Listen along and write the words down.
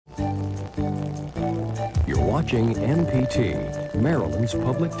watching MPT, Maryland's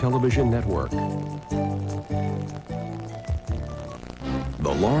public television network.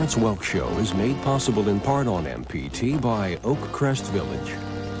 The Lawrence Welk Show is made possible in part on MPT by Oak Crest Village.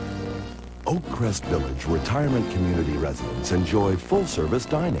 Oak Crest Village retirement community residents enjoy full-service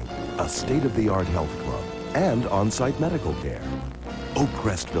dining, a state-of-the-art health club, and on-site medical care. Oak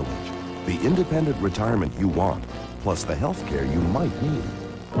Crest Village, the independent retirement you want, plus the health care you might need.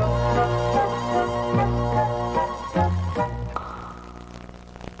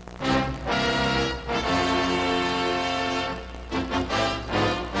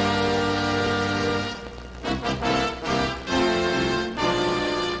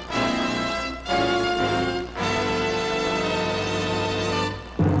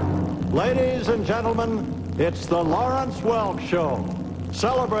 Ladies and gentlemen, it's the Lawrence Welk Show,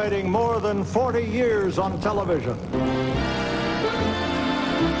 celebrating more than 40 years on television.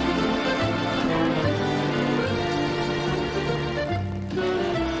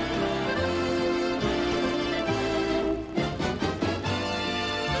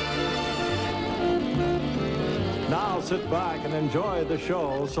 Now sit back and enjoy the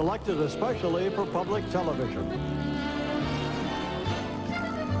show, selected especially for public television.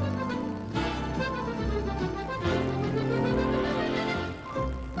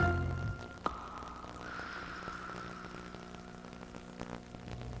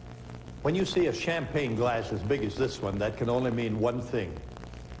 When you see a champagne glass as big as this one, that can only mean one thing.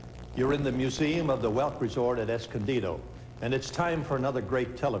 You're in the museum of the Welk Resort at Escondido, and it's time for another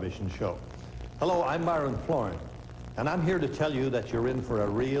great television show. Hello, I'm Myron Floren, and I'm here to tell you that you're in for a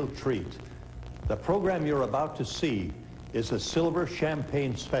real treat. The program you're about to see is a Silver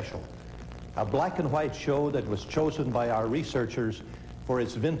Champagne Special, a black and white show that was chosen by our researchers for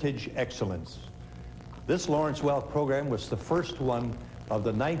its vintage excellence. This Lawrence Welk program was the first one of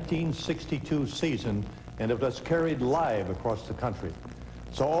the 1962 season, and it was carried live across the country.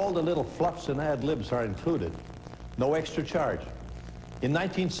 So all the little fluffs and ad-libs are included. No extra charge. In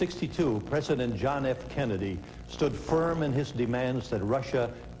 1962, President John F. Kennedy stood firm in his demands that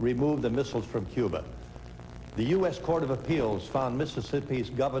Russia remove the missiles from Cuba. The U.S. Court of Appeals found Mississippi's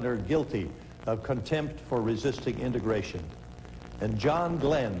governor guilty of contempt for resisting integration. And John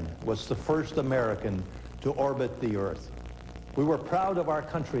Glenn was the first American to orbit the Earth. We were proud of our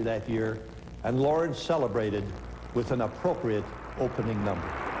country that year, and Lawrence celebrated with an appropriate opening number.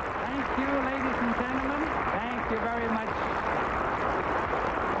 Thank you, ladies and gentlemen. Thank you very much.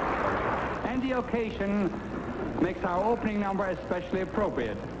 And the occasion makes our opening number especially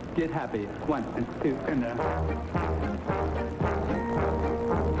appropriate. Get happy. 1 and 2 and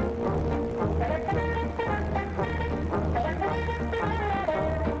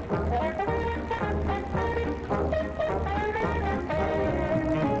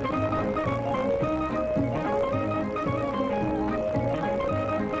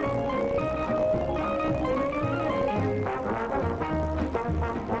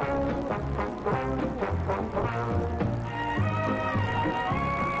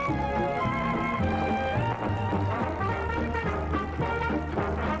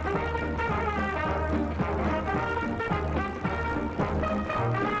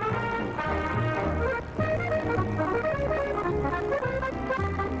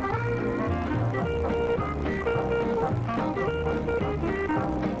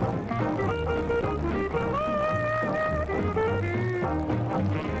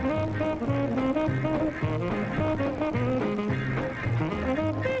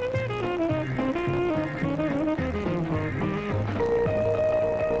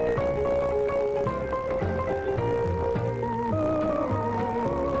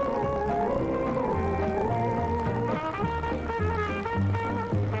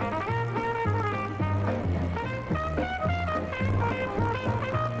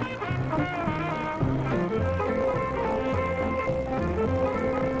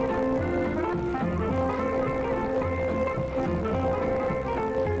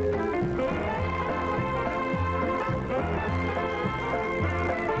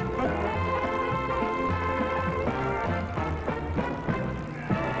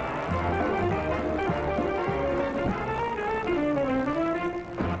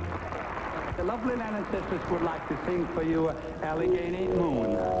sisters would like to sing for you Allegheny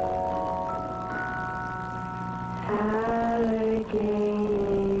Moon. Allegheny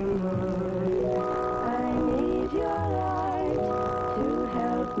Moon, I need your light to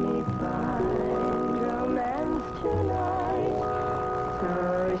help me find romance tonight. So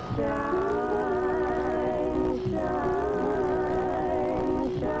shine, shine,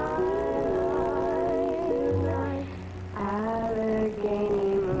 shine tonight.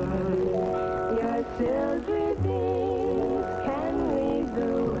 Allegheny Moon, your silvery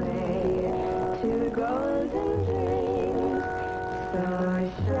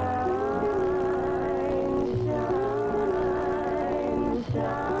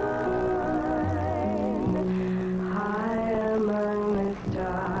shine high among the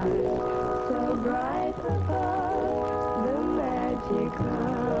stars, so bright above the magic of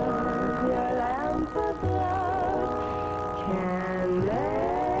your lamp of love can make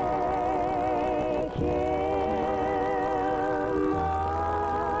him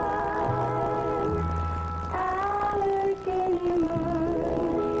mine. Allegheny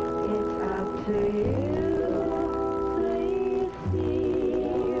moon, it's up to you. Please see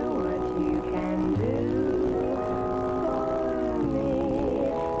what you can do for me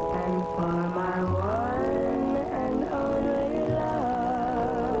and for my one and only love.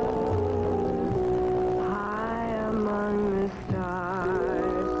 High among the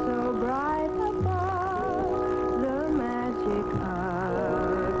stars, so bright above the magic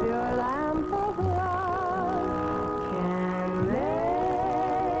of your lamp of love can make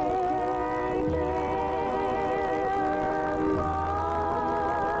him mine.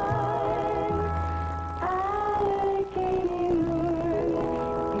 Allegheny moon,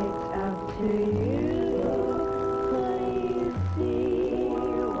 it's up to you. Please see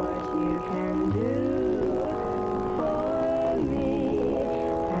what you can do for me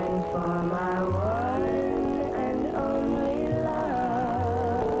and for my one and only love.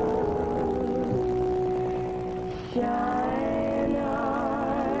 Shine on,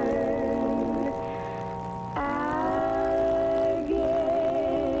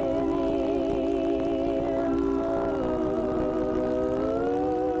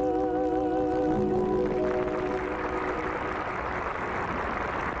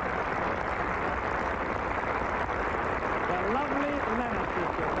 The lovely Lennon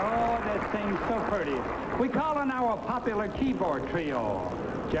sisters. Oh, they sing so pretty. We call on our popular keyboard trio,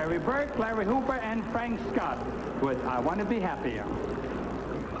 Jerry Burke, Larry Hooper, and Frank Scott, with I Want to Be Happier.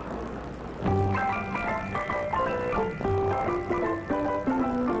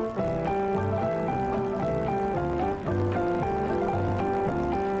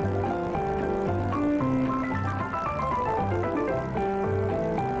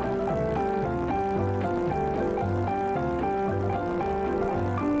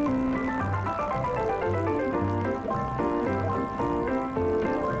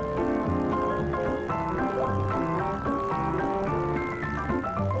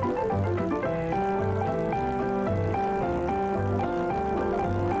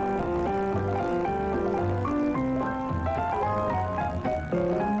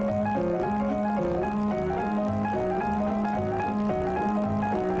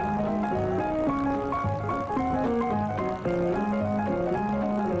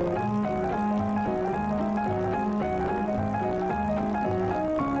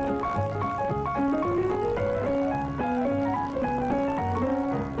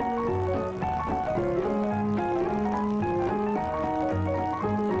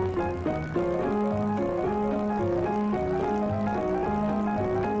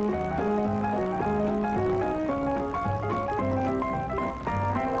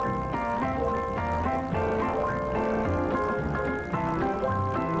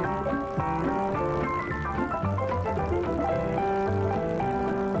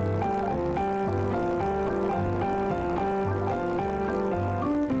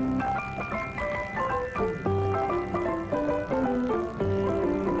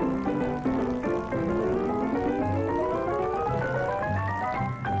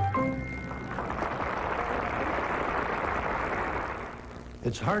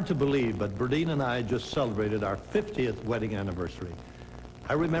 It's hard to believe, but Burdine and I just celebrated our 50th wedding anniversary.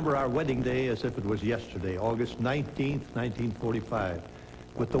 I remember our wedding day as if it was yesterday, August 19th, 1945,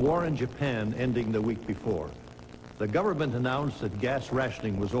 with the war in Japan ending the week before. The government announced that gas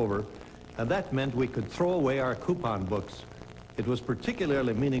rationing was over, and that meant we could throw away our coupon books. It was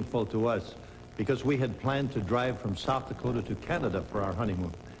particularly meaningful to us because we had planned to drive from South Dakota to Canada for our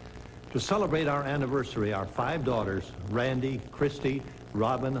honeymoon. To celebrate our anniversary, our 5 daughters, Randy, Christy,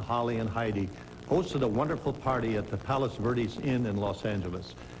 Robin, Holly, and Heidi, hosted a wonderful party at the Palos Verdes Inn in Los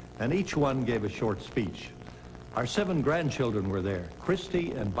Angeles, and each one gave a short speech. Our 7 grandchildren were there,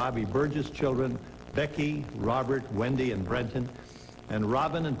 Christy and Bobby Burgess' children, Becky, Robert, Wendy, and Brenton, and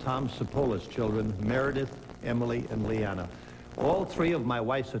Robin and Tom Sapola's children, Meredith, Emily, and Leanna. All 3 of my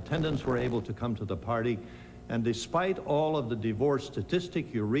wife's attendants were able to come to the party, and despite all of the divorce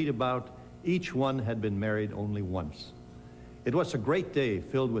statistic you read about, each one had been married only once. It was a great day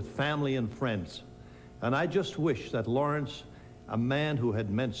filled with family and friends, and I just wish that Lawrence, a man who had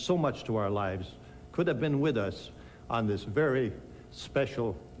meant so much to our lives, could have been with us on this very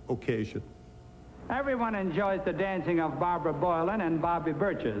special occasion. Everyone enjoys the dancing of Barbara Boylan and Bobby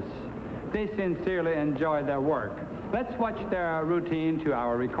Burgess. They sincerely enjoy their work. Let's watch their routine to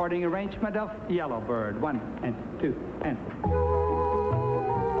our recording arrangement of Yellowbird. 1 and 2 and...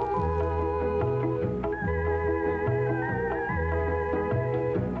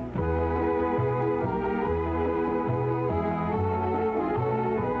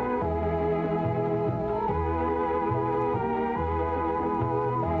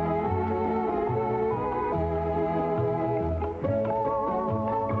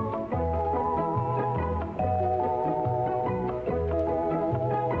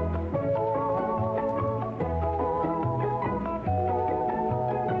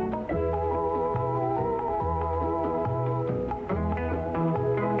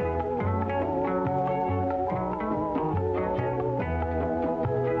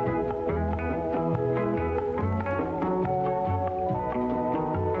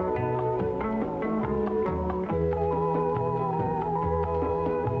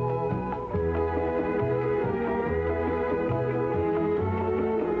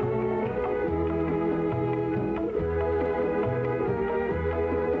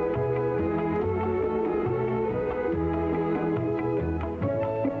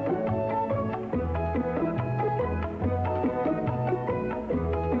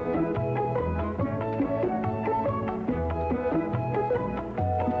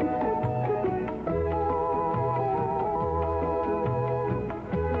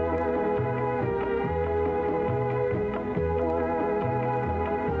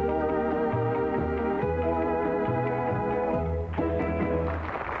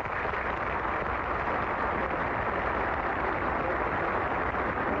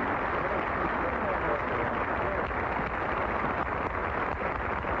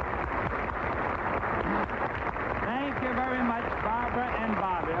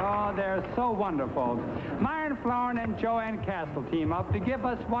 They're so wonderful. Myron Floren and Joanne Castle team up to give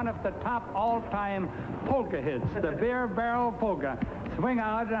us one of the top all-time polka hits, the Beer Barrel Polka. Swing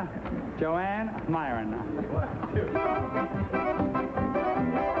out, Joanne, Myron.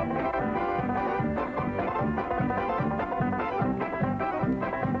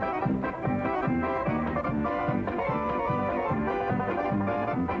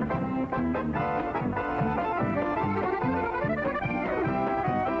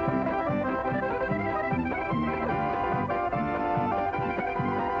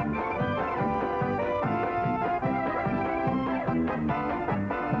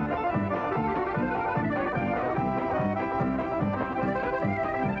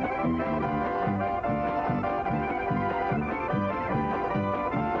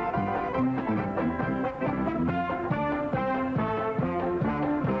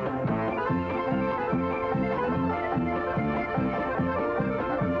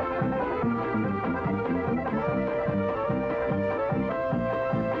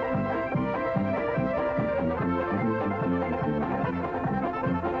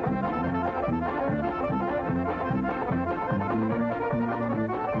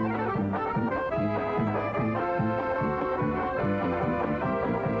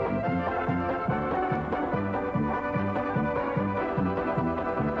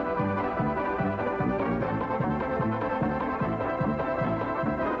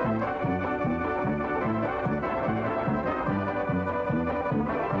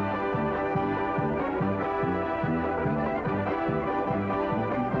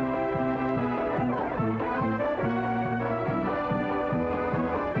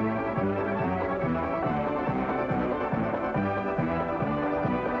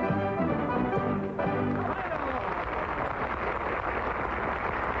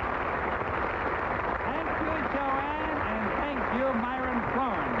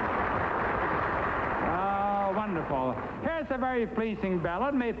 Here's a very pleasing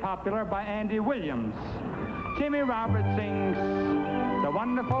ballad made popular by Andy Williams. Jimmy Roberts sings The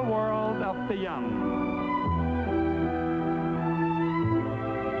Wonderful World of the Young.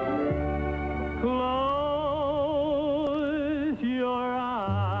 Close your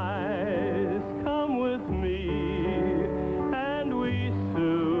eyes, come with me, and we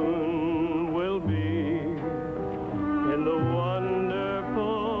soon will be in the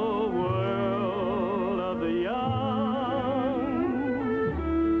wonderful world of the young.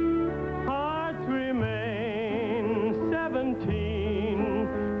 Hearts remain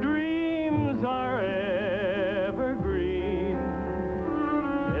 17, dreams are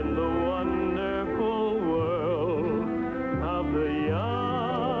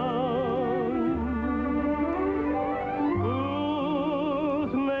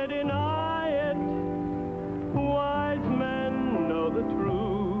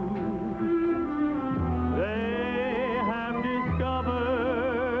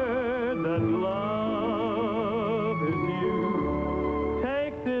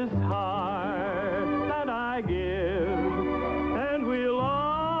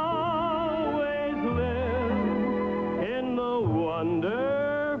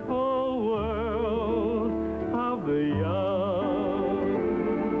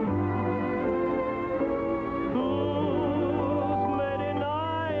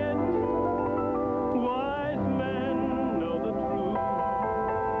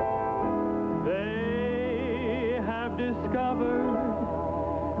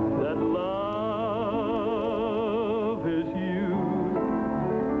that love is used.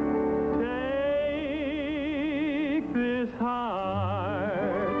 Take this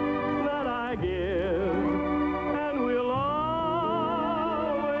heart that I give, and we'll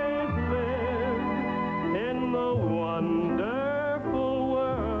always live in the wonderful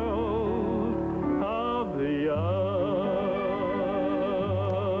world of the young.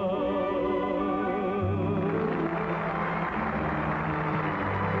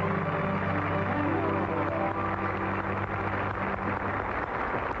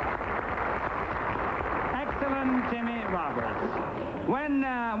 Jimmy Roberts.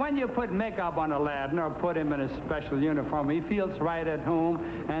 When you put makeup on Aladdin or put him in a special uniform, he feels right at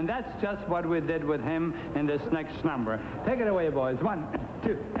home, and that's just what we did with him in this next number. Take it away, boys. 1,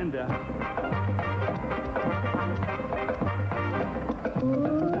 2, and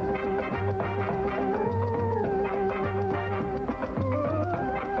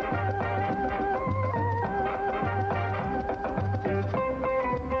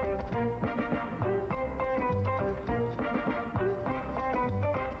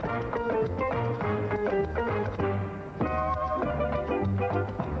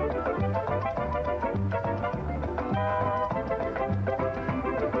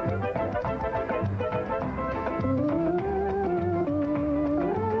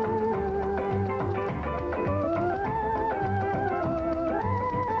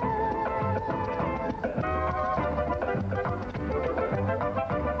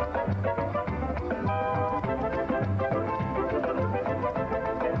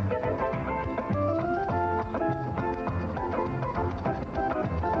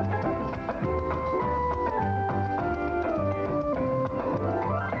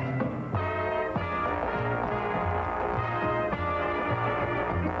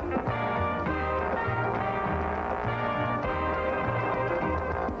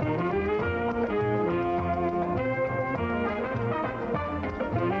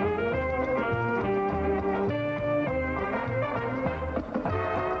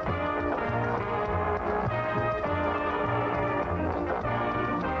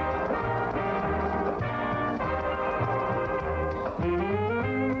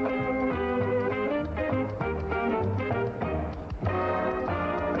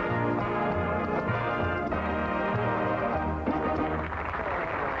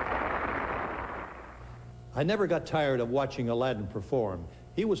I never got tired of watching Aladdin perform.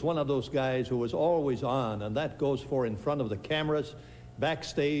 He was one of those guys who was always on, and that goes for in front of the cameras,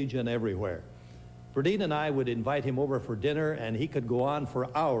 backstage, and everywhere. Berdine and I would invite him over for dinner, and he could go on for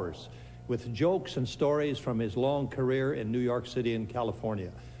hours with jokes and stories from his long career in New York City and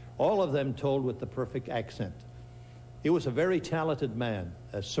California, all of them told with the perfect accent. He was a very talented man,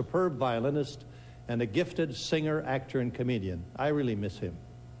 a superb violinist, and a gifted singer, actor, and comedian. I really miss him.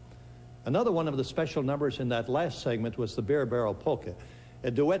 Another one of the special numbers in that last segment was the Beer Barrel Polka, a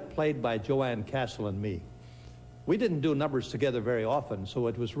duet played by Joanne Castle and me. We didn't do numbers together very often, so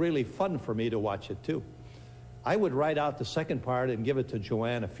it was really fun for me to watch it too. I would write out the second part and give it to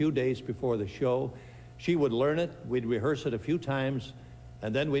Joanne a few days before the show. She would learn it, we'd rehearse it a few times,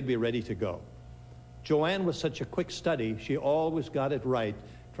 and then we'd be ready to go. Joanne was such a quick study, she always got it right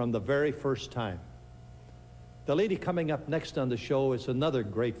from the very first time. The lady coming up next on the show is another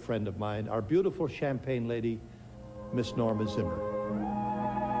great friend of mine, our beautiful Champagne lady, Miss Norma Zimmer.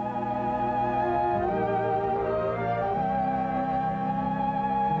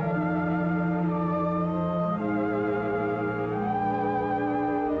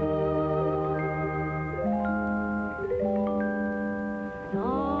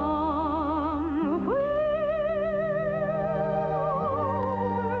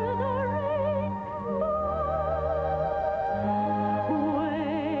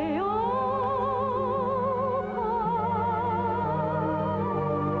 Way over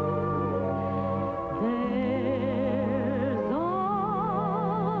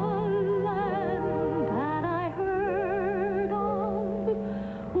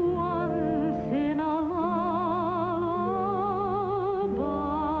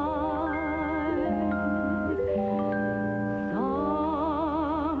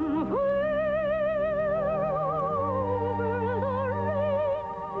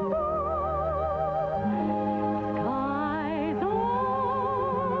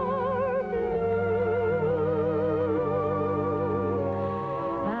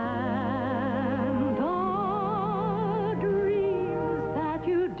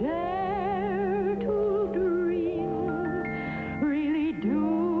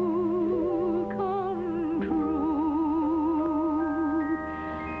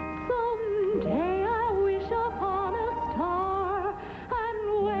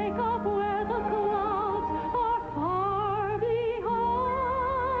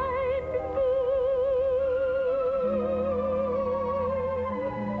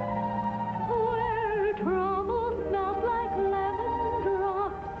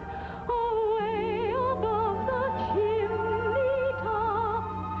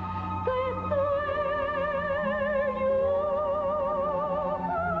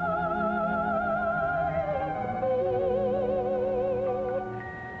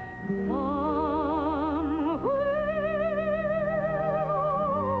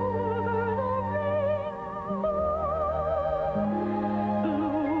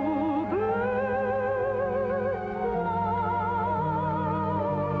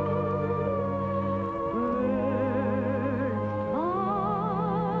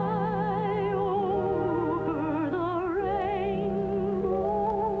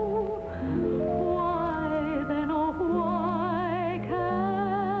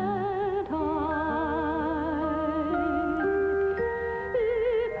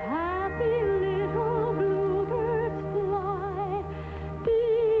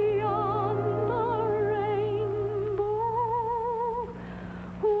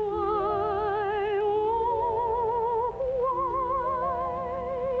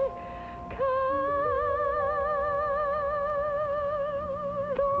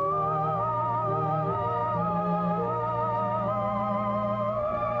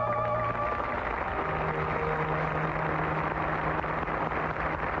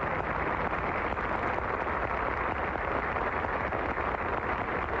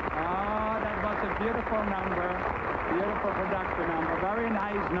beautiful number, beautiful production number. Very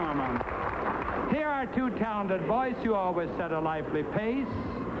nice, Norman. Here are two talented boys who always set a lively pace.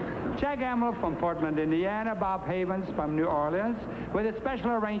 Jack Hamill from Portland, Indiana, Bob Havens from New Orleans, with a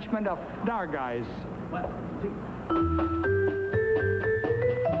special arrangement of Dargais. 1, 2.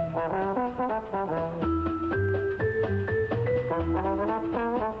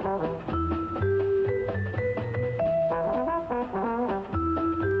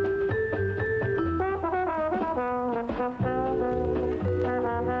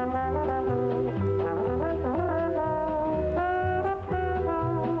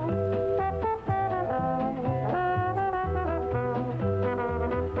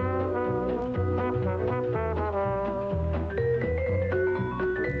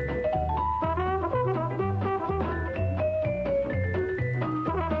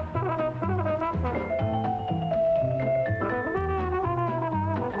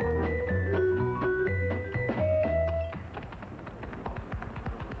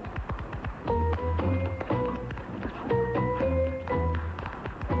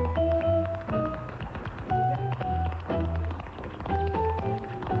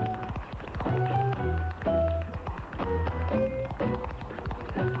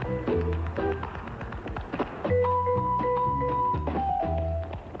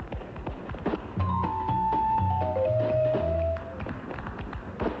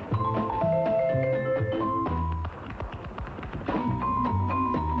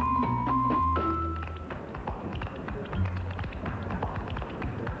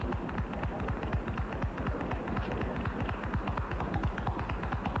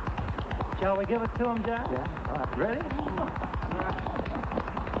 Shall we give it to him, Jack? Yeah. All right. Ready?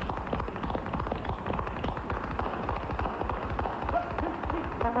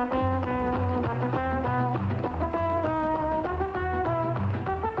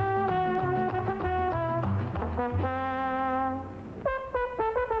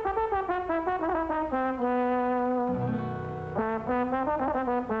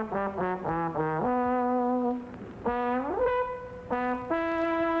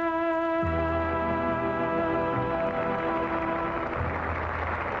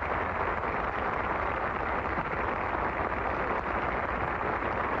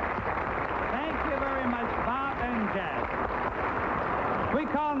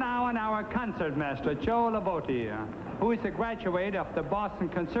 Concertmaster Joe Labotti, who is a graduate of the Boston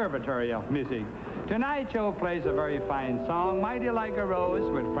Conservatory of Music. Tonight, Joe plays a very fine song, Mighty Like a Rose,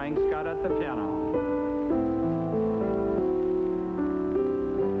 with Frank Scott at the piano.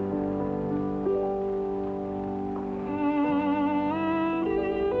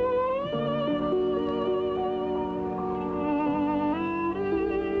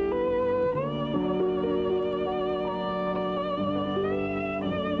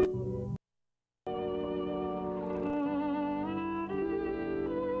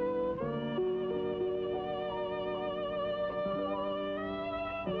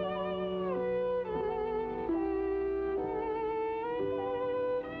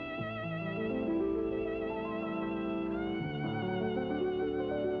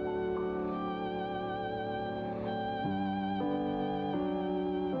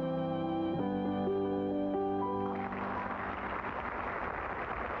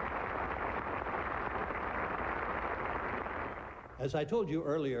 As I told you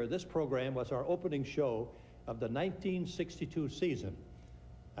earlier, this program was our opening show of the 1962 season.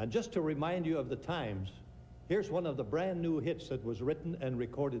 And just to remind you of the times, here's one of the brand new hits that was written and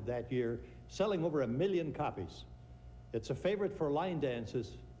recorded that year, selling over 1 million copies. It's a favorite for line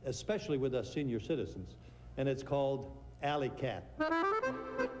dances, especially with us senior citizens, and it's called Alley Cat.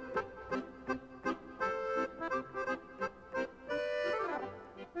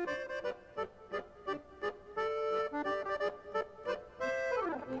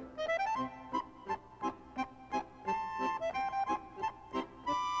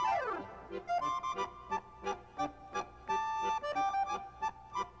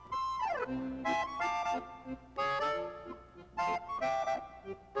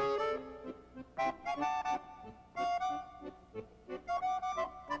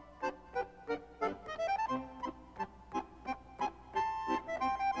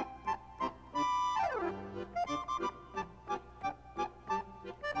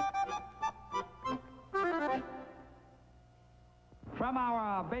 From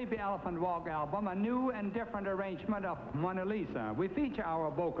our Baby Elephant Walk album, a new and different arrangement of Mona Lisa. We feature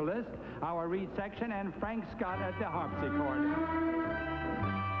our vocalist, our reed section, and Frank Scott at the harpsichord.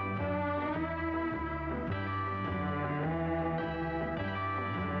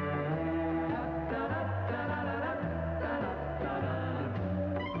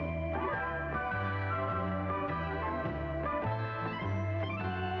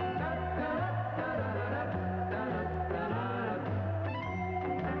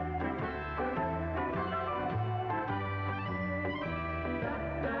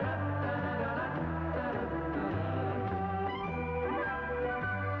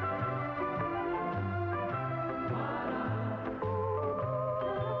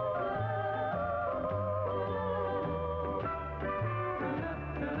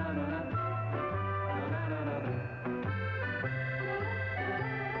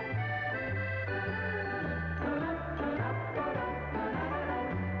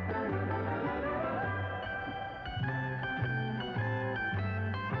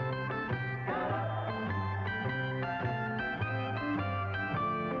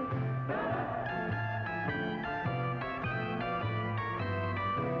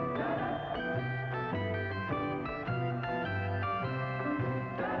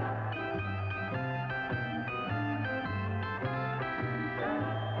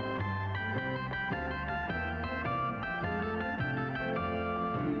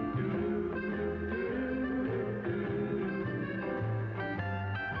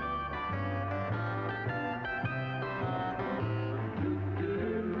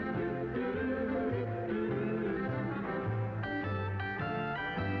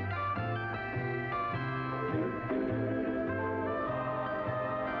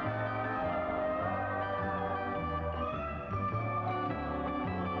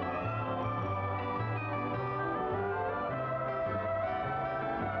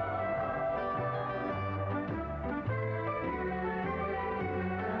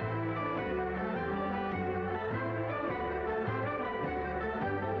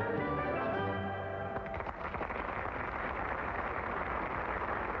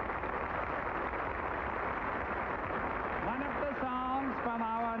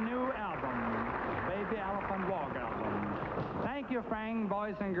 you, Frank.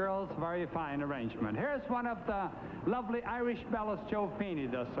 Boys and girls, very fine arrangement. Here's one of the lovely Irish ballads Joe Feeney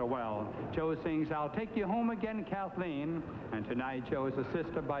does so well. Joe sings, I'll Take You Home Again, Kathleen. And tonight, Joe is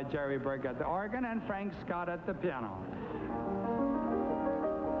assisted by Jerry Berg at the organ and Frank Scott at the piano.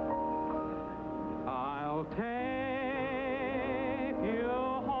 I'll take you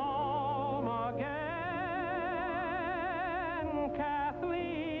home again, Kathleen,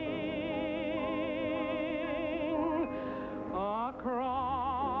 across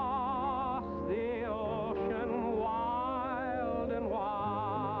the ocean wild and wide,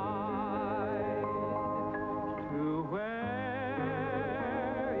 to where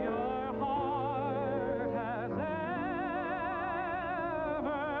your heart has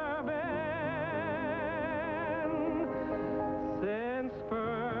ever been, since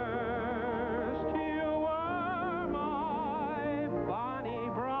first you were my bonnie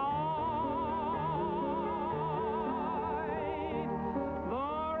bride.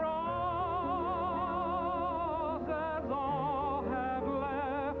 The roses all have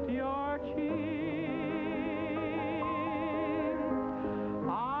left your cheeks.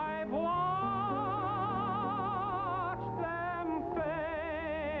 I've watched them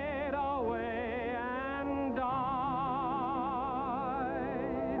fade away and die.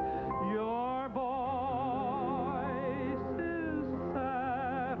 Your voice is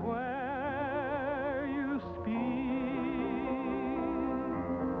sad where you speak,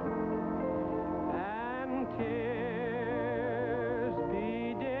 and tears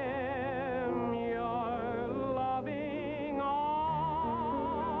bedim your loving eyes.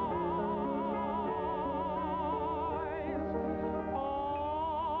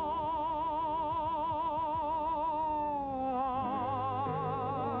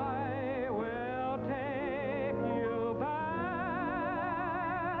 I will take you back,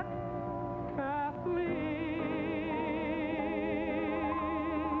 Kathleen,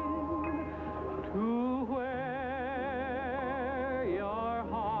 to where your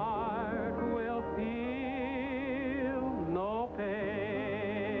heart will feel no pain.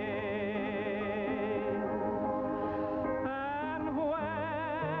 And when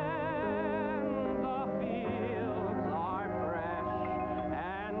the fields are fresh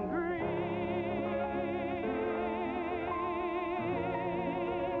and green,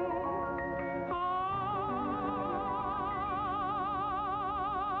 I'll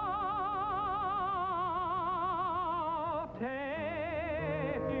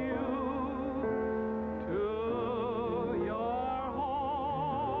take you to your home,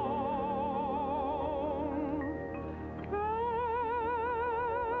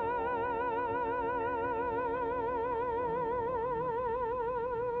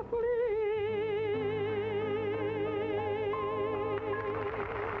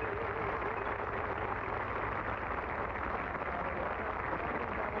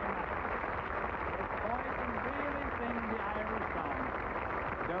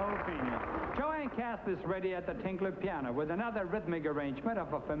 Joe and Kath is ready at the Tinkler piano with another rhythmic arrangement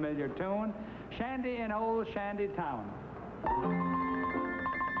of a familiar tune, Shandy in Old Shandy Town.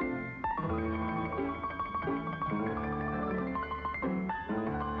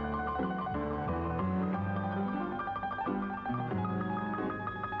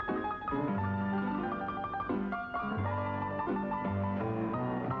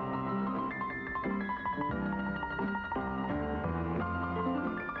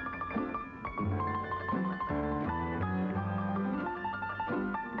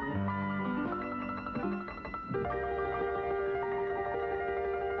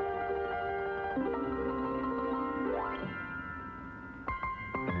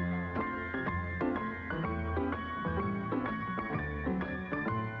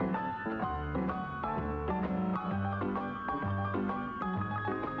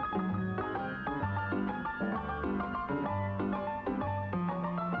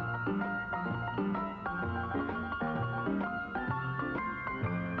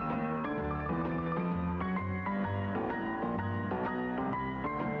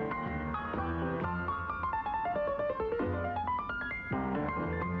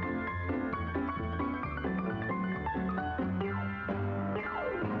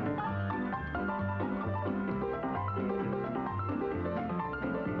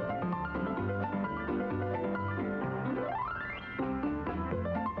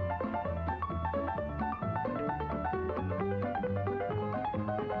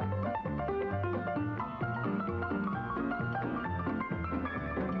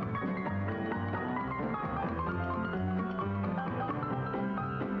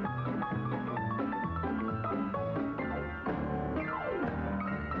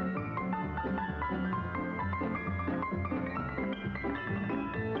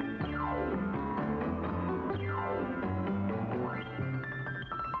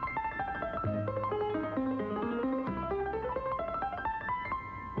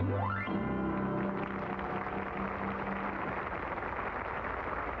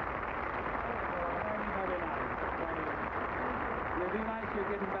 be nice. You're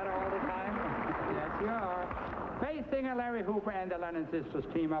getting better all the time. Yes, you are. Bass singer Larry Hooper and the Lennon Sisters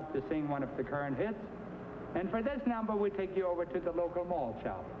team up to sing one of the current hits. And for this number, we take you over to the local mall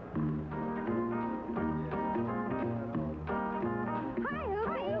shop. Hi,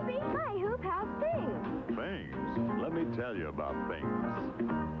 Hoopy. Hi, Hoop. How's things? Things? Let me tell you about things.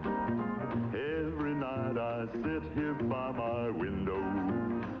 Every night I sit here by my window,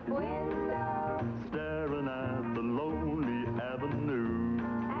 staring at the lonely avenue,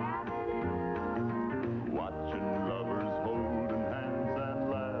 watching lovers holding hands and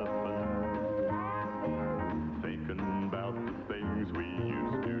laughing, thinking about the things we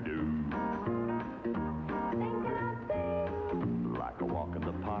used to do. Like a walk in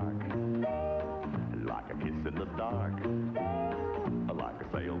the park, like a kiss in the dark, like a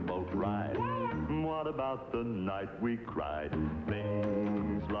sailboat ride. What about the night we cried?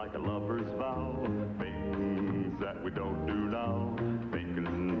 Things like a lover's vow, things that we don't do now,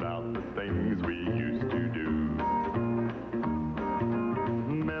 thinking about the things we used to do.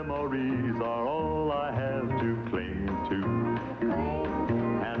 Memories are all I have to cling to,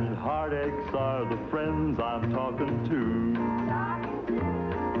 and heartaches are the friends I'm talking to.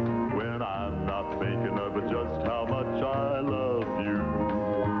 When I'm not thinking of just how much I love you,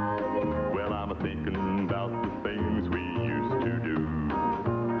 well, I'm thinking about the things we used to do.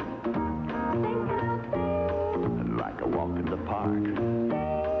 Like a walk in the park,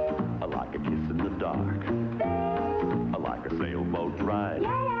 like a kiss in the dark, like a sailboat ride.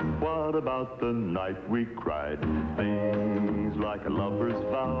 What about the night we cried? Things like a lover's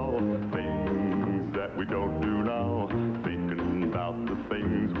vow, things that we don't do now, thinking about the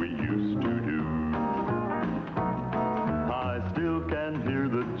things we used to do. I still can hear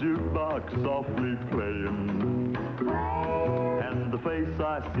the jukebox softly playing, and the face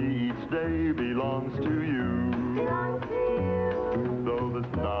I see each day belongs to you. Though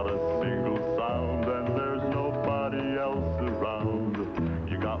there's not a single sound and there's nobody else around,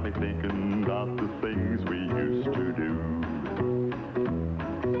 you got me thinking about the things we used to do.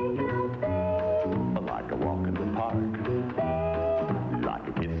 Like a walk in the park, like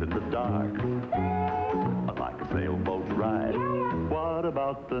a kiss in the dark, like a sailboat ride. What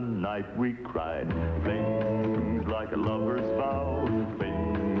about the night we cried? Things like a lover's vow,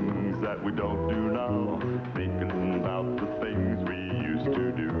 things that we don't do now, thinking about the things we used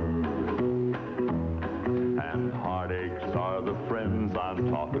to do. And heartaches are the friends I'm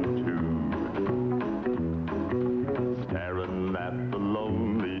talking to, staring at the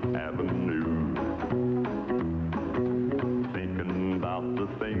lonely avenue, thinking about the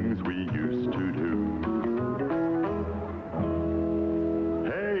things we used to do.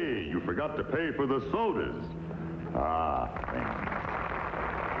 Hey, you forgot to pay for the sodas. Ah, thanks.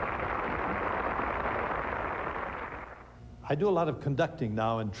 I do a lot of conducting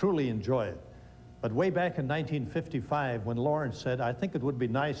now and truly enjoy it. But way back in 1955, when Lawrence said, I think it would be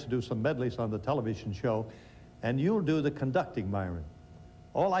nice to do some medleys on the television show, and you'll do the conducting, Myron.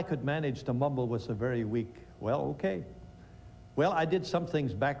 All I could manage to mumble was a very weak, well, okay. Well, I did some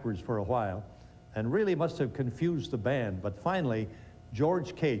things backwards for a while, and really must have confused the band, but finally,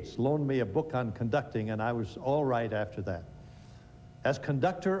 George Cates loaned me a book on conducting, and I was all right after that. As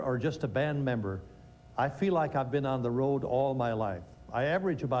conductor or just a band member, I feel like I've been on the road all my life. I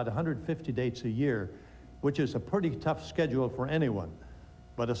average about 150 dates a year, which is a pretty tough schedule for anyone,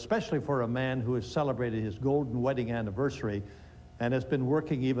 but especially for a man who has celebrated his golden wedding anniversary and has been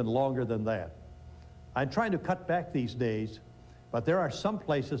working even longer than that. I'm trying to cut back these days, but there are some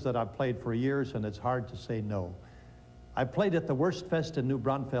places that I've played for years and it's hard to say no. I played at the Wurstfest in New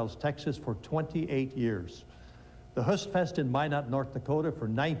Braunfels, Texas for 28 years. The Hustfest in Minot, North Dakota for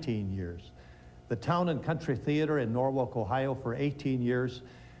 19 years. The Town and Country Theater in Norwalk, Ohio for 18 years.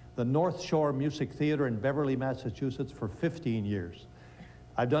 The North Shore Music Theater in Beverly, Massachusetts for 15 years.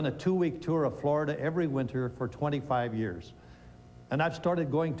 I've done a 2-week tour of Florida every winter for 25 years. And I've started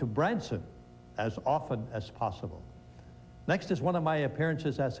going to Branson as often as possible. Next is one of my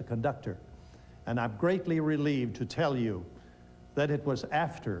appearances as a conductor. And I'm greatly relieved to tell you that it was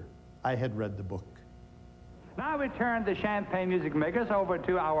after I had read the book. Now we turn the Champagne music makers over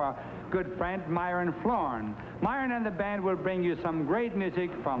to our good friend Myron Floren. Myron and the band will bring you some great music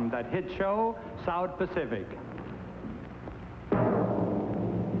from that hit show, South Pacific.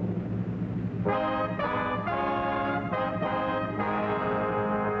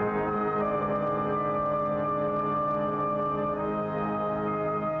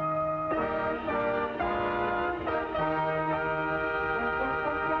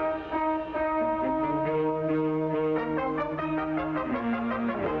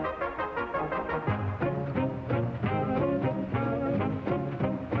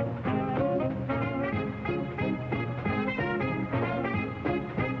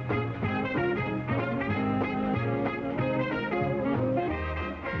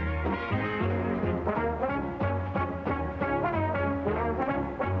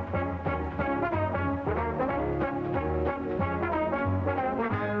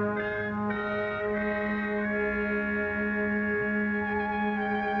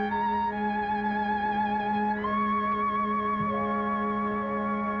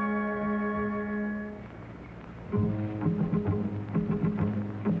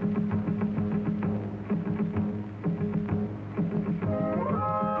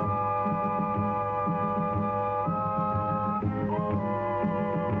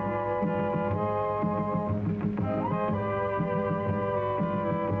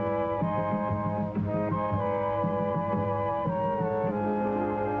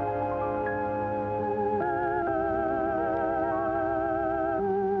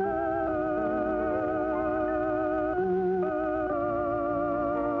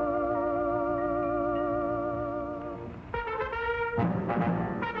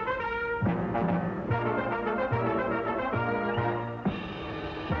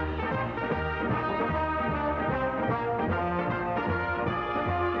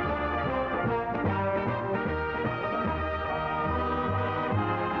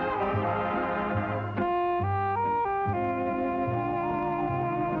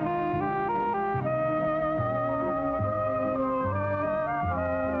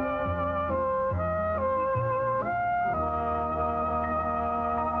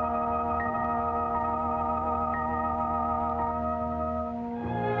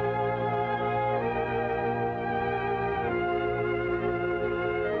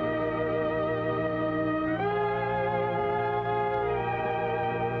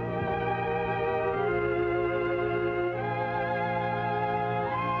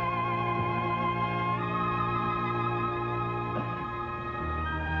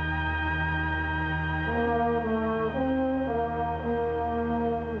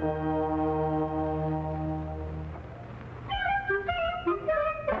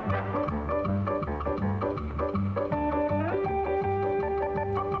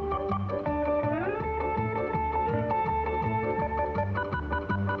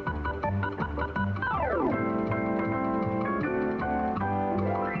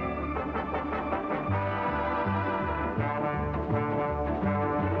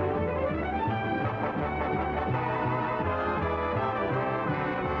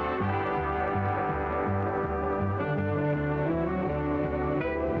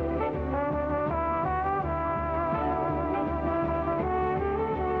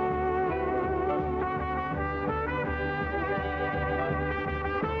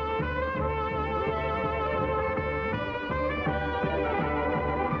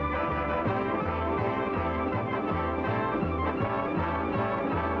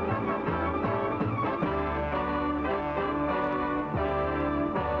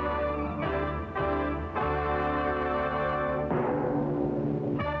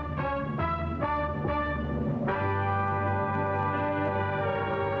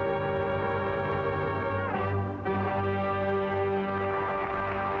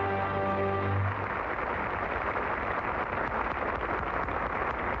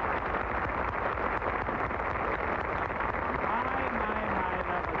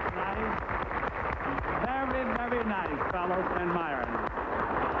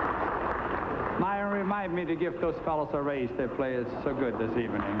 remind me to give those fellows a raise. They play it so good this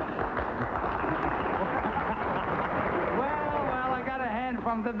evening. Well, I got a hand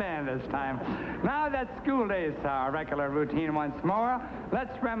from the band this time. Now that school days are regular routine once more,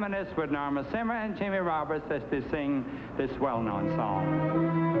 let's reminisce with Norma Simmer and Jimmy Roberts as they sing this well-known song.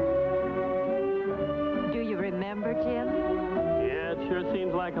 Do you remember, Jim? Yeah, it sure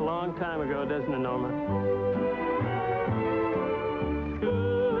seems like a long time ago, doesn't it, Norma?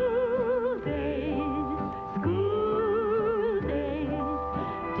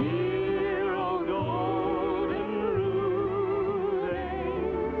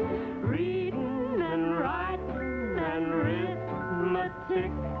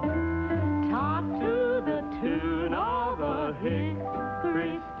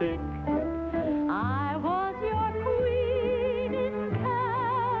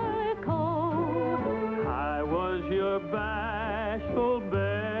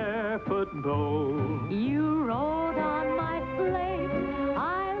 You rode on my slate,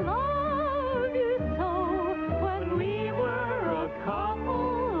 I loved you so, when we were a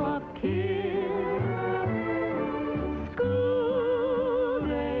couple of kids. School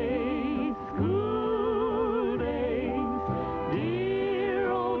days,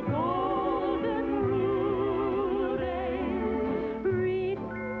 dear old golden rule days,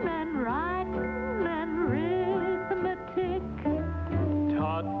 reading and writing and arithmetic,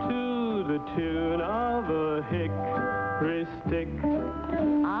 taught to the tune of a hickory stick.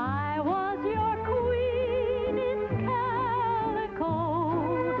 I was your queen in calico.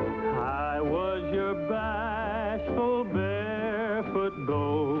 I was your bashful barefoot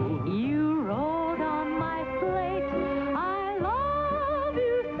beau. You rode on my slate, I love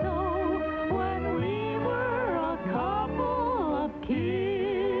you so, when we were a couple of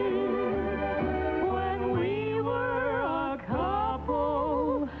kids. When we were a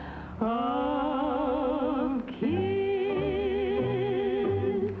couple of kids.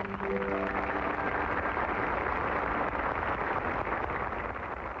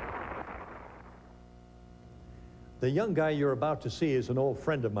 The young guy you're about to see is an old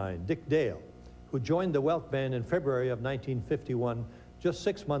friend of mine, Dick Dale, who joined the Welk Band in February of 1951, just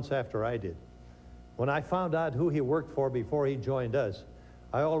 6 months after I did. When I found out who he worked for before he joined us,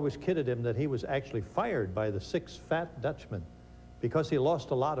 I always kidded him that he was actually fired by the 6 fat Dutchmen because he lost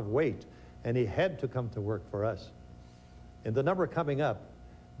a lot of weight and he had to come to work for us. In the number coming up,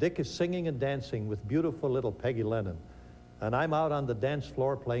 Dick is singing and dancing with beautiful little Peggy Lennon, and I'm out on the dance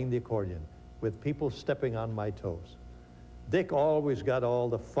floor playing the accordion with people stepping on my toes. Dick always got all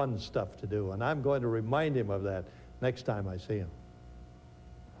the fun stuff to do, and I'm going to remind him of that next time I see him.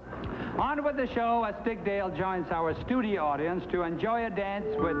 On with the show as Dick Dale joins our studio audience to enjoy a dance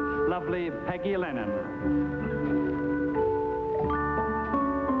with lovely Peggy Lennon.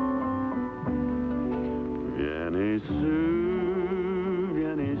 Vieni su,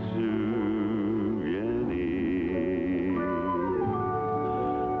 vieni su, vieni.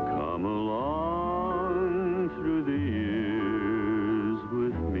 Come along through the years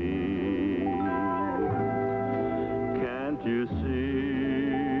with me. Can't you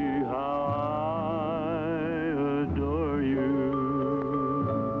see how I adore you?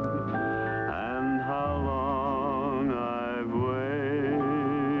 And how long I've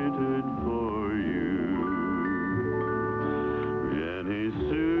waited for you. Vieni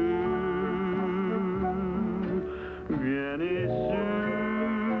su, vieni su,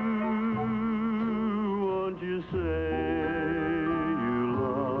 won't you say you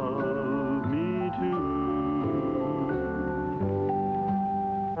love me too?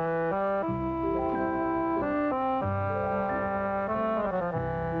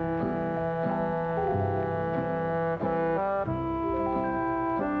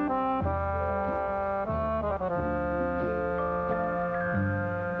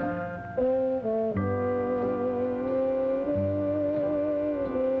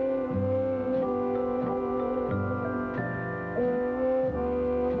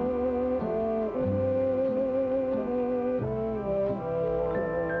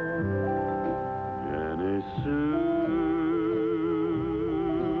 Vieni su,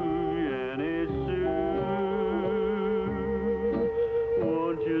 vieni su,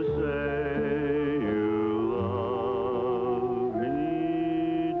 won't you say you love me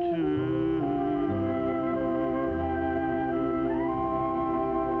too?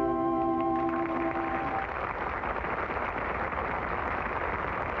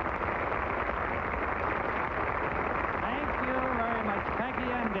 Thank you very much, Peggy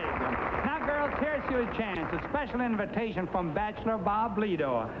and Dick. Now, girls, here's your chance. A special invitation from Bachelor Bob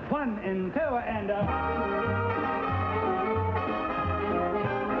Lido. 1 and 2 and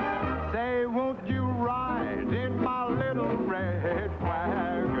Say, won't you ride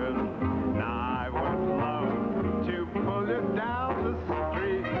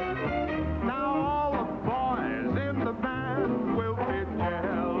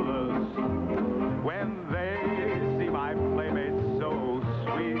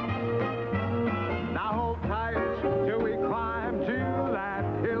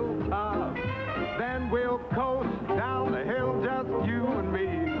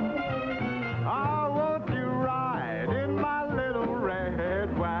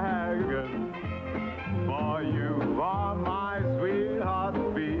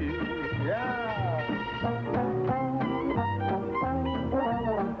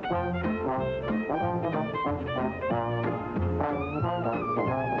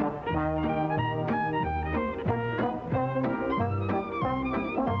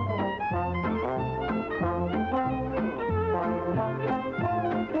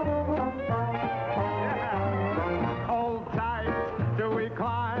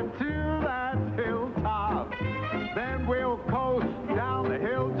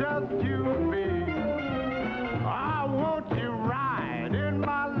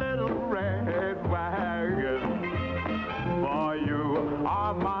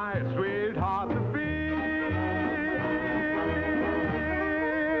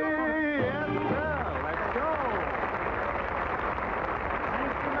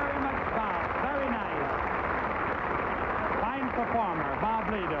performer,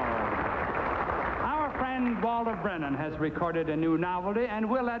 Bob Lido. Our friend Walter Brennan has recorded a new novelty, and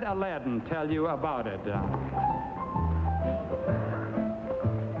we'll let Aladdin tell you about it.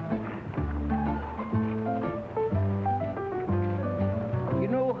 You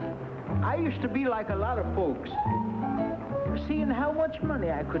know, I used to be like a lot of folks, seeing how much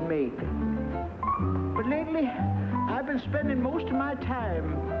money I could make. But lately, I've been spending most of my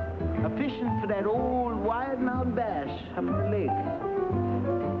time fishing for that old wide-mouthed bass up the lake.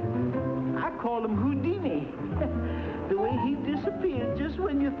 I call him Houdini. The way he disappeared just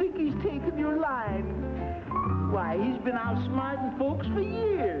when you think he's taken your line. Why, he's been outsmarting folks for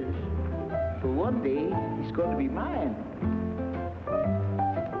years. So one day, he's going to be mine.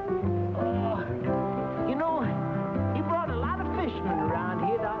 You know, he brought a lot of fishermen around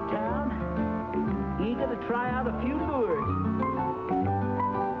here downtown. He's going to try out a few lures.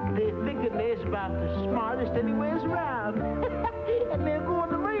 They're thinking they're about the smartest anywheres around. And they're going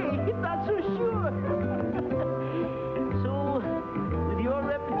to me. Not so sure. So, with your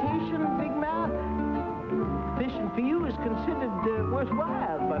reputation, Big Mouth, fishing for you is considered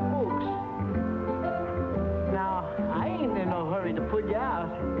worthwhile by folks. Now, I ain't in no hurry to put you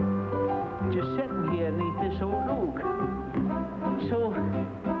out. Just sitting here beneath this old oak. So,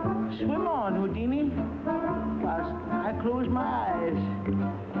 swim on, Houdini, whilst I close my eyes.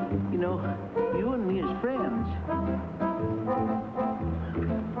 You know, you and me as friends.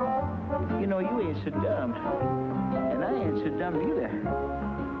 You know, you ain't so dumb, and I ain't so dumb either.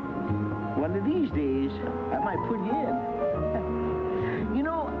 One of these days, I might put you in. You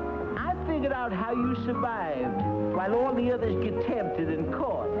know, I figured out how you survived while all the others get tempted and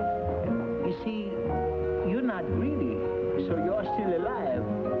caught. You see, you're not greedy, so you're still alive.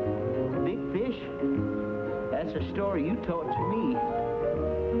 Big fish, that's a story you taught to me.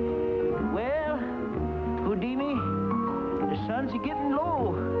 Well, Houdini, the sun's getting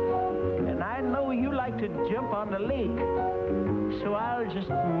low, and I know you like to jump on the lake, so I'll just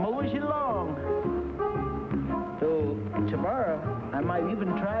mosey along. So tomorrow, I might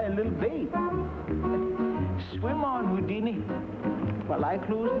even try a little bait. Swim on, Houdini, while I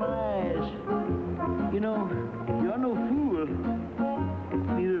close my eyes. You know, you're no fool.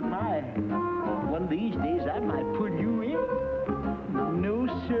 Neither am I. One of these days, I might put you in. No,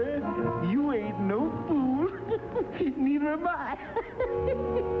 sir, you ain't no fool. Neither am I.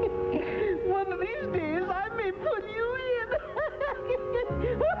 One of these days, I may put you in.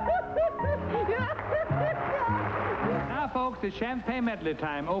 Now, folks, it's champagne medley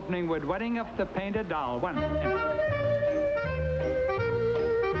time, opening with Wedding Up the Painted Doll. One.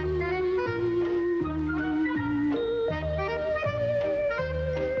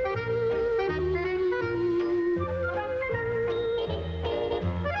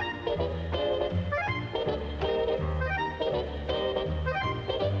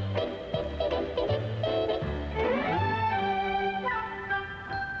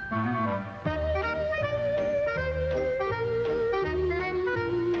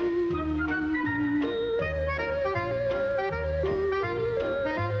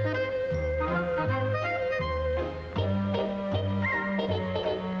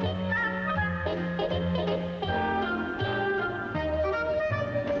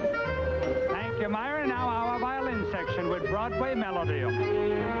 Myron, now our violin section with Broadway Melody.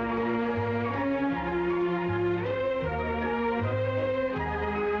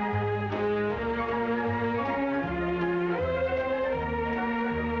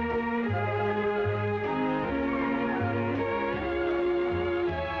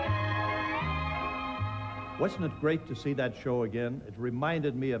 Wasn't it great to see that show again? It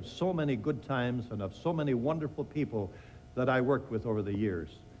reminded me of so many good times and of so many wonderful people that I worked with over the years.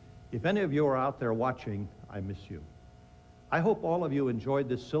 If any of you are out there watching, I miss you. I hope all of you enjoyed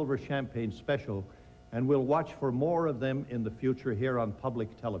this Silver Champagne special, and we'll watch for more of them in the future here on public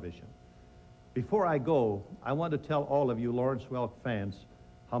television. Before I go, I want to tell all of you Lawrence Welk fans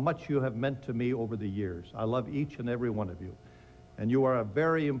how much you have meant to me over the years. I love each and every one of you, and you are a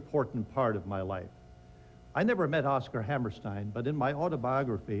very important part of my life. I never met Oscar Hammerstein, but in my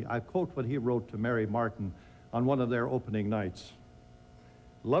autobiography, I quote what he wrote to Mary Martin on one of their opening nights.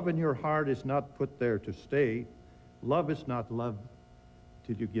 Love in your heart is not put there to stay. Love is not love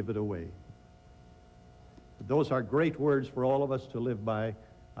till you give it away. Those are great words for all of us to live by,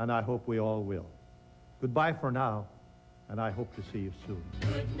 and I hope we all will. Goodbye for now, and I hope to see you soon.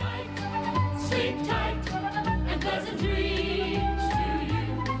 Good night, sleep tight, and pleasant dreams to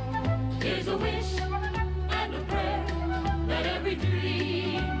you. Here's a wish and a prayer that every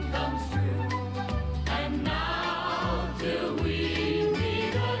dream comes true. And now till we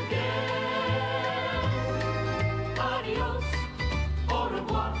meet again, adios.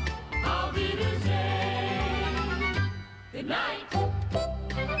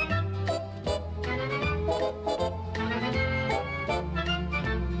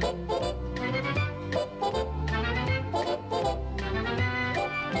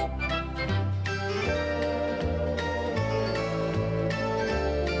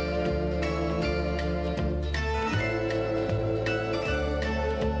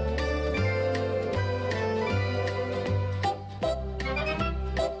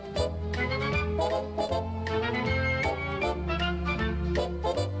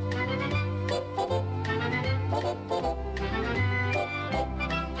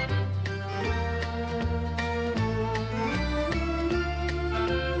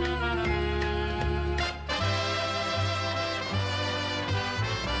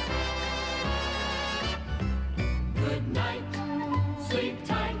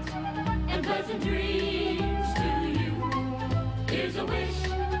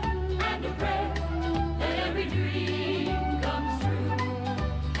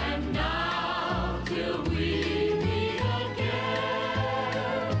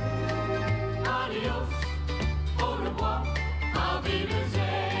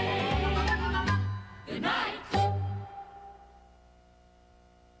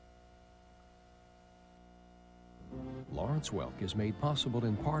 Lawrence Welk is made possible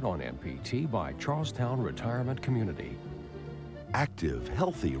in part on MPT by Charlestown Retirement Community. Active,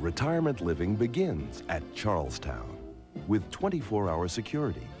 healthy retirement living begins at Charlestown. With 24-hour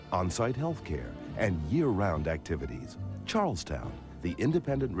security, on-site health care, and year-round activities. Charlestown, the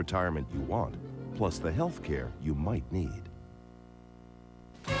independent retirement you want, plus the health care you might need.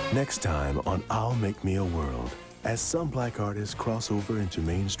 Next time on I'll Make Me a World, as some black artists cross over into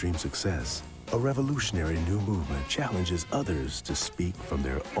mainstream success, a revolutionary new movement challenges others to speak from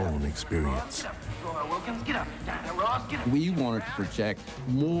their own experience. We wanted to project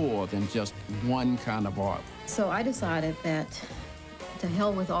more than just one kind of art. So I decided that to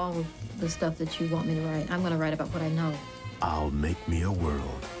hell with all the stuff that you want me to write. I'm going to write about what I know. I'll Make Me a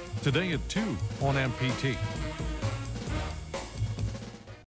World. Today at 2 on MPT.